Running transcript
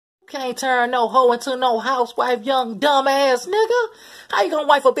Can't turn no hoe into no housewife, young dumbass nigga. How you gonna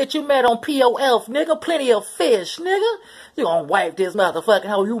wife a bitch you met on POF, nigga? Plenty of fish, nigga. You gonna wife this motherfucking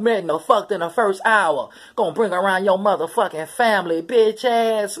hoe you met and the fucked in the first hour. Gonna bring around your motherfucking family, bitch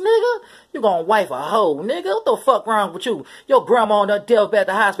ass nigga. You gonna wife a hoe, nigga. What the fuck wrong with you? Your grandma on the deathbed at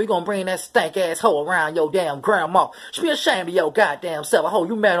the hospital, you gonna bring that stank ass hoe around your damn grandma. Should be ashamed of your goddamn self. A hoe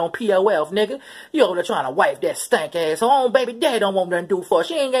you met on POF, nigga. You over there trying to wife that stank ass. Her own baby daddy don't want nothing to do for her.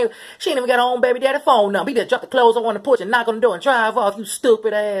 She ain't even got her own baby daddy phone number. He just drop the clothes on the porch and knock on the door and drive off, you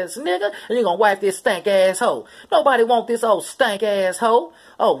stupid ass nigga. And you gonna wife this stank ass hoe. Nobody want this old stank ass hoe.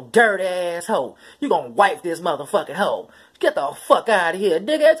 Oh, dirty ass hoe. You gonna wife this motherfucking hoe. Get the fuck out of here,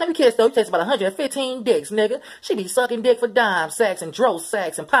 nigga. Every time you kiss though, you takes about 115 dicks, nigga. She be sucking dick for dime sacks and dro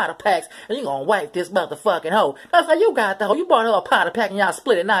sacks and powder packs, and you gonna wife this motherfucking hoe. That's how you got the hoe. You bought her a powder pack and y'all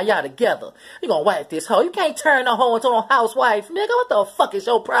split it, now y'all together. You gonna wife this hoe. You can't turn the hoe into a housewife, nigga. What the fuck is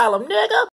your problem, nigga?